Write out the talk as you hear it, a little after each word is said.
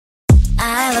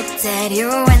I looked at you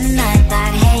and I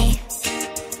thought, hey,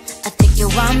 I think you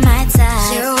are my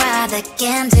type. You are the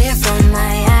candy from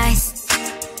my eyes,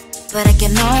 but I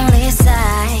can only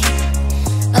sigh,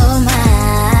 oh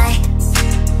my.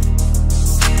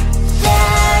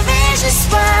 There is just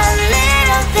one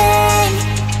little thing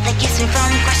that keeps me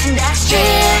from crossing that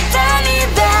street. Drive me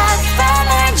back from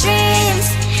my dreams.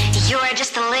 You are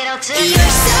just a little too good.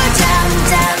 You're so dumb,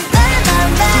 dumb, bum, bum,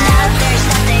 bum. Now there's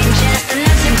nothing, just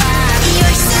enough to buy.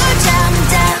 You're so dumb,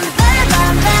 dumb, bum,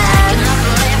 bum, bum. I cannot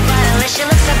believe, but at least you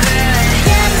look so good.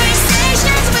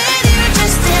 Conversations with you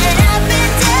just end up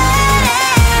in dead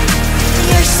end.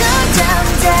 You're so dumb,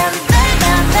 dumb, bum,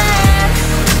 bum, bum.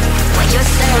 When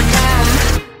you're so dumb,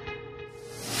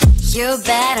 you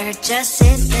better just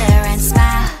sit there and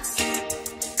smile.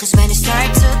 Cause when you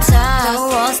start to talk, the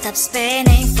world stops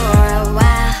spinning for a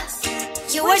while.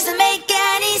 Your words don't make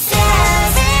any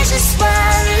sense. There's just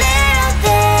one little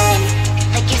thing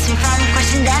that keeps me from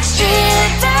crossing that street.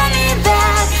 Turn me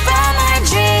back from our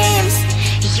dreams.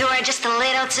 You are just a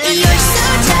little too good. You're so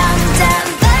dumb, dumb,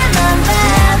 bum, bum,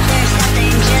 bum. There's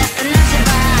nothing, just enough to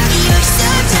buy. You're so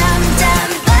dumb,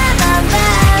 dumb, bum, bum, bum.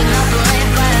 I cannot believe,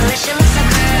 but at least you look so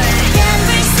good.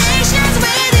 Conversations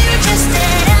with you just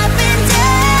end up in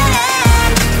dead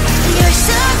end. You're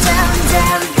so dumb,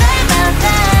 dumb, bum, bum,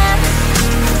 bum.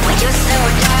 When you're so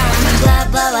dumb, blah,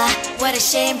 blah, blah. What a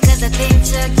shame, cause I think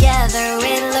together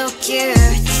we look cute.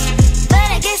 But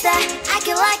I guess that I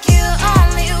can like you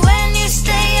only when you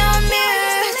stay on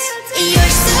mute.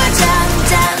 You're so dumb,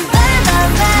 dumb, bum, bum,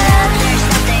 bum. There's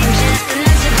nothing, just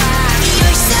enough to buy.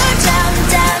 You're so dumb,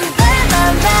 dumb, bum,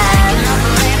 bum, bum. I cannot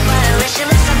believe, but at least you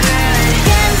look so good.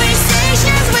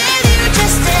 Conversations with you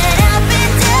just end up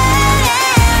in dead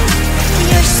end.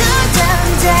 You're so dumb,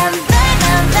 dumb, bum,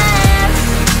 bum, bum.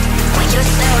 When you're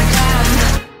so dumb.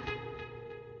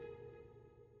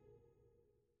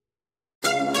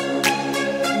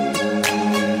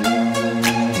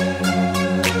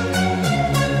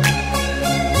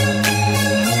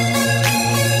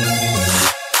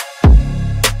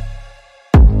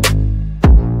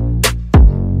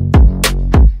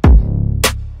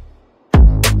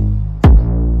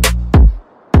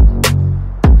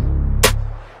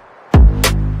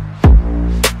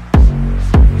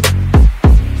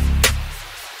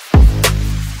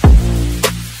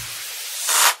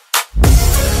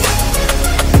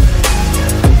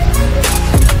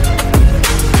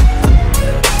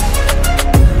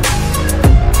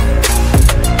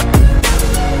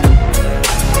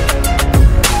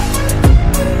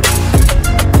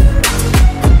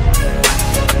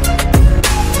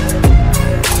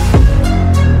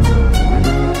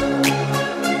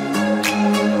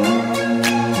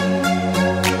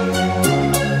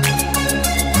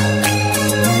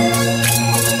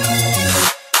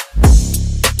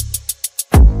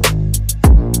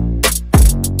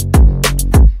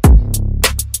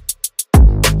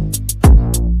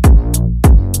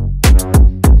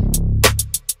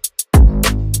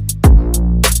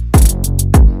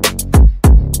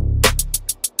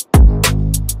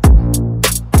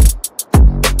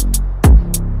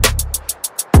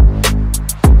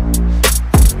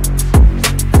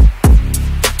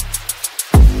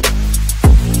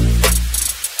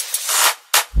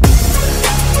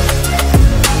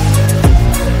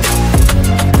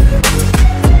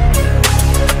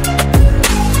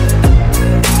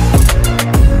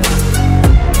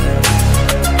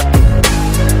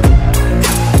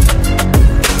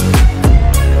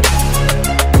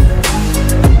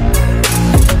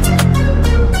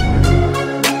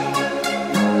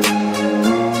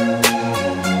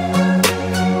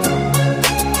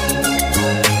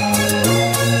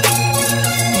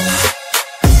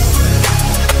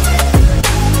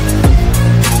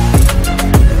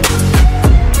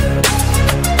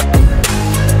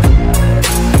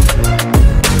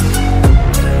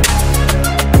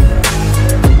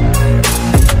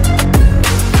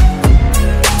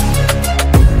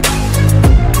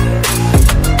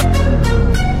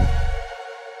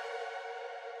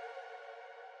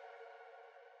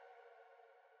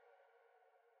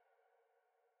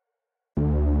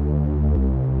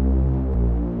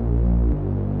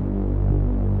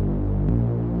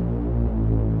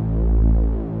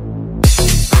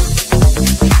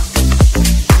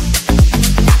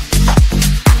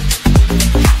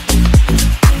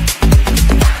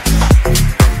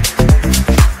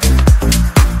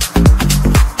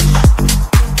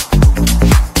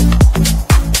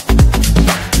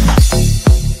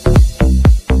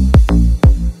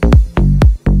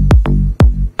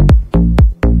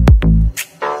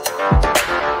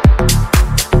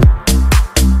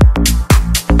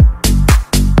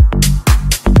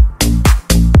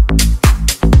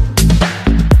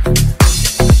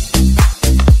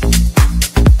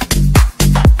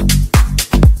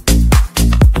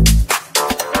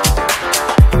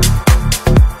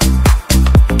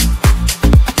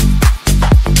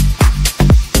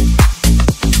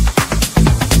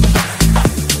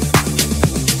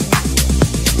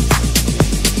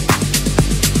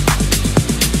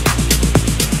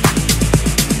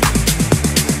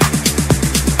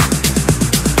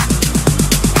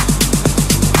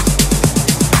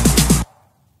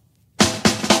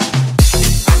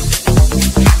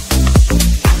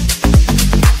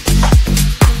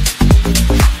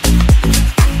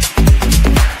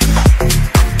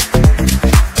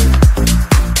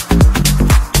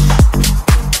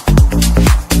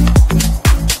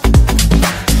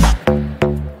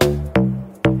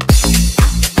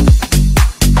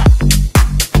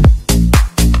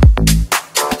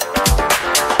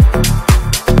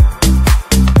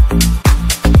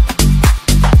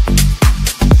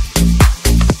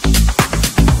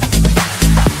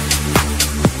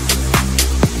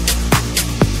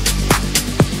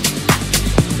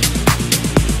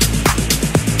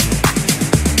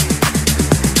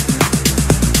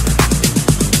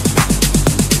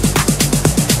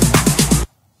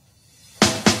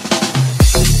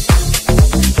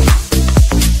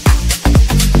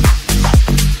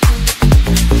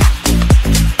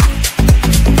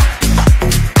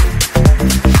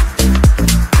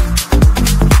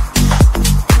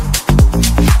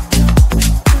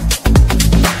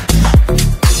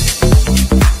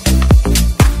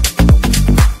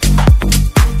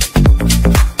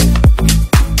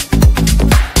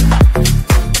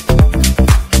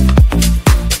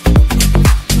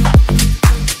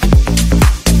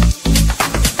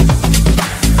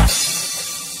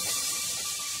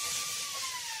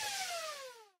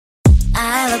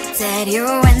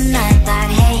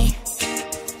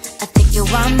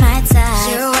 are my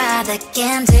type. You are the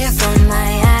candy from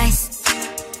my eyes,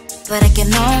 but I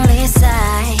can only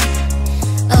sigh.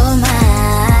 Oh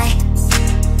my.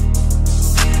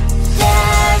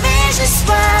 There is just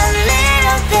one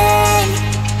little thing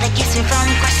that keeps me from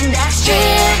crossing that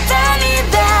street. Drive me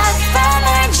back from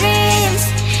my dreams.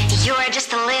 You are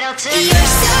just a little too good.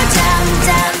 You're so dumb,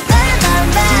 dumb,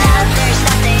 ba-da-bum-bum. Now there's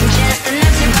nothing, just an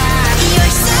empty box.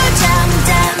 You're so dumb,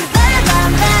 dumb,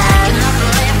 ba-da-bum-bum. I cannot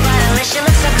believe, but at least you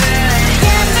look so good.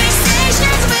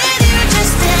 Conversations with you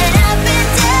just end up in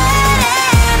dead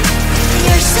end.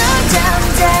 You're so dumb,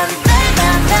 dumb,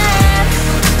 ba-da-bum-bum.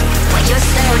 When you're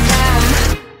so dumb,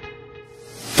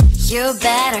 you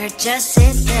better just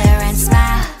sit there and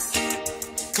smile.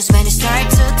 Cause when you start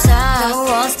to talk, the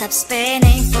world stops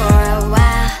spinning for a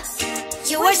while.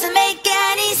 Your words don't make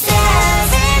any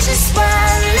sense. There's just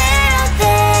one little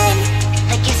thing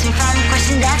that keeps me from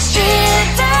crossing that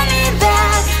street. Turn me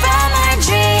back from my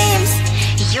dreams.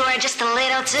 You are just a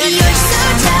little too good. You're so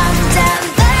dumb, dumb,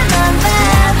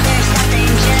 ba-da-bum-bum. There's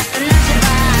nothing, just an empty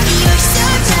box. You're so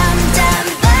dumb, dumb,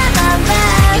 ba-da-bum-bum.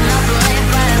 I cannot believe,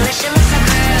 but at least you look so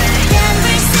good.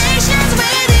 Conversations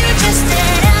with you just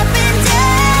end up in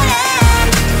dead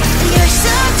end. You're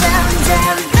so dumb,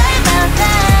 dumb,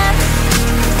 ba-da-bum-bum.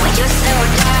 When you're so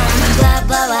dumb. Blah,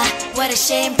 blah, blah. What a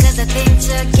shame, cause I think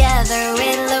together we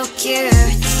look cute.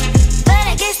 But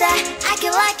I guess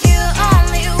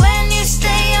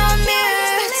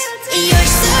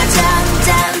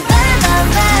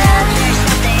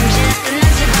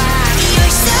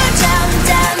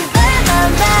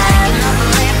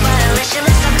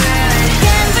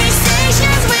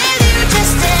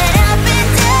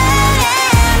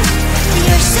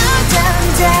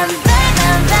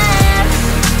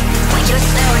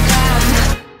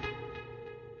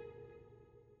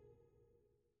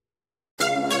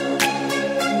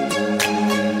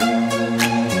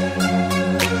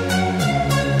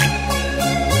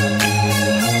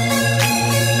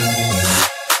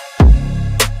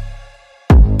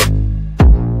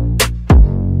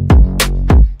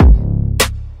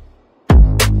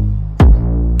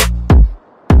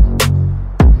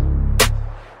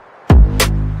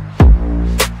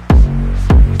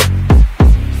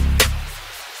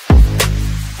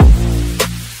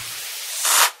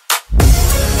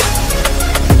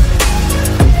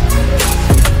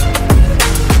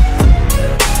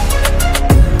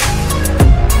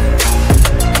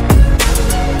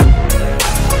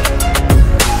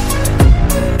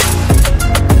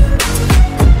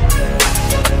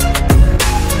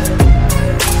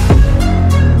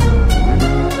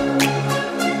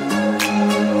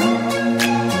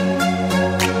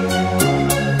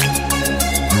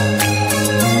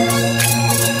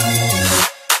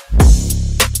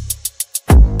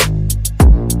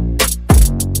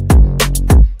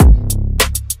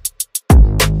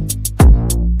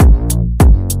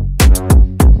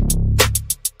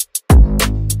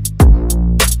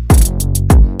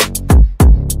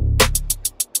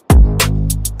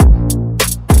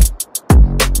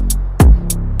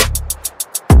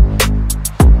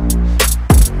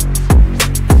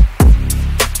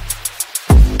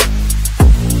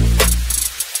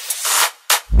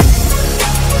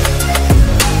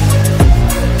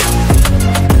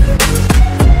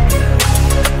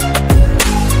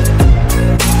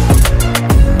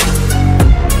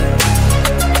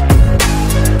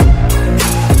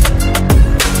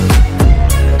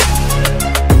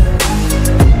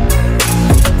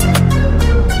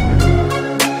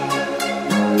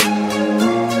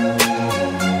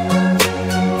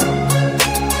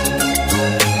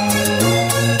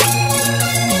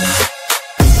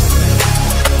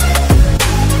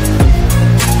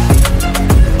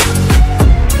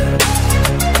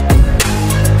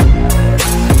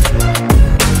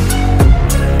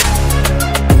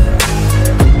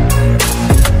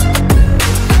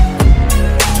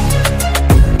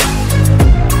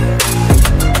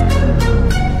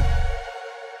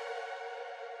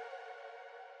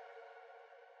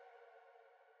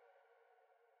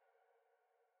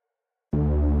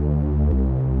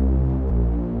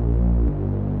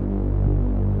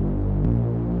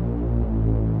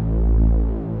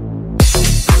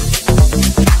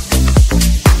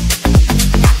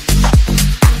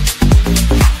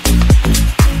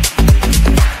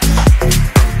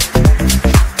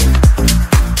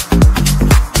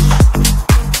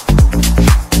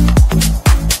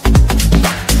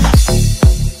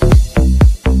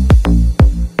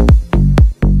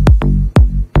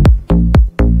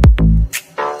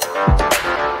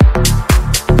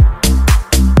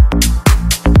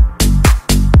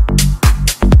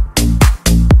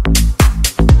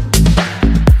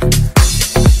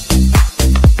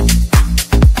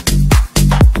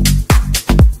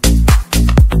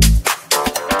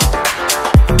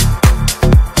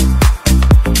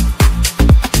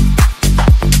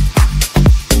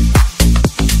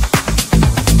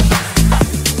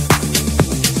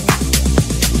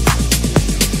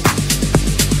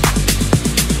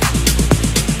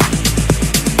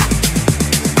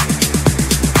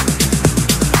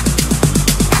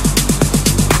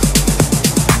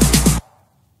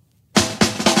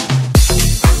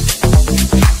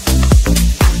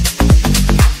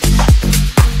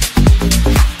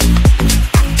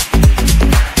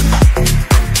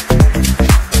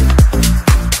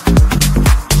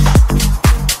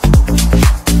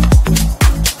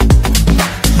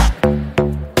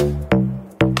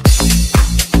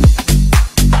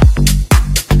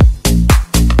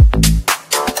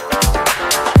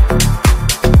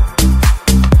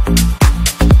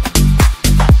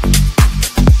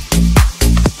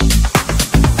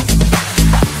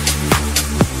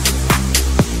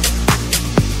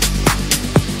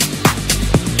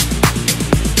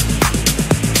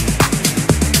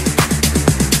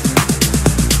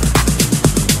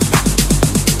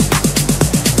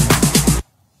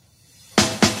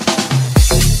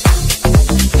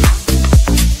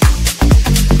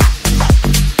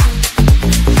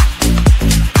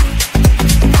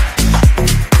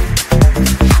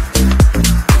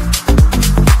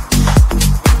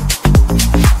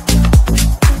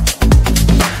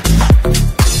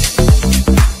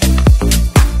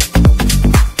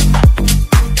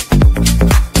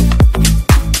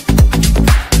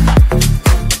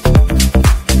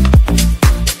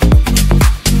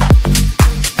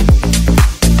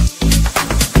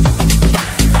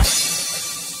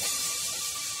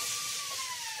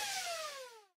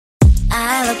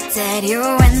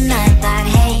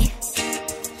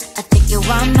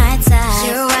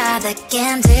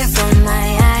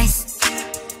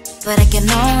but I can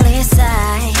only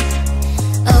sigh.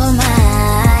 Oh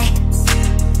my.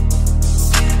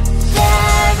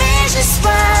 There is just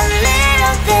one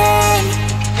little thing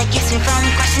that keeps me from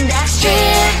crossing that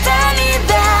street. Drive me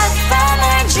back from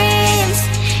my dreams.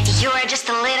 You are just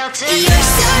a little too young. You're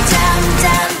so dumb,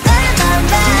 dumb, bum, bum,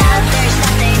 bum. Now there's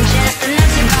nothing, just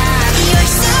enough to bomb.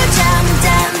 You're so dumb,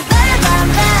 dumb, bum, bum,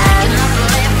 bum. You don't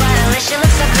believe, but at least you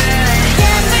look so good.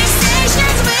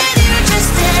 Conversations with you just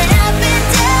end up in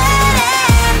dead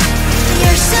end.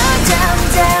 You're so dumb,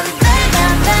 dumb, bum,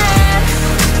 bum, bum.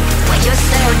 Why you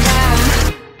so dumb?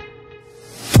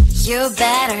 You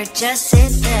better just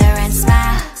sit there and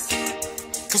smile,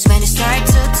 'cause when you start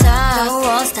to talk, the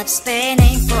world stops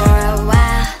spinning for a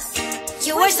while.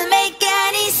 Your words don't make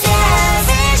any sense.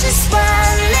 There's just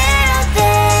one little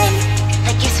thing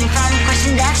that keeps me from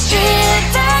crossing that street.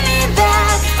 Turn me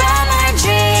back from my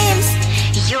dreams.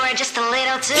 You are just a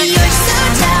little too young. You're so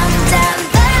dumb, dumb,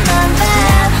 bum, bum,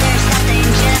 bum. There's nothing,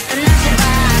 just enough to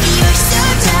bomb. You're so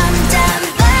dumb, dumb,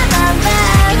 bum, bum,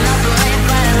 bum. You don't believe,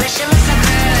 but at least you look so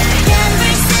good.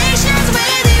 Conversations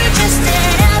with you just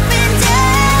end up in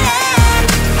dead end.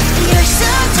 You're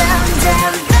so dumb,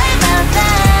 dumb, bum, bum,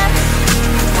 bum.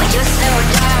 Why you so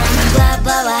dumb? Blah,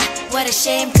 blah, blah. What a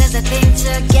shame, 'cause I think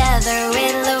together we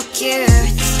look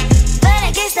cute.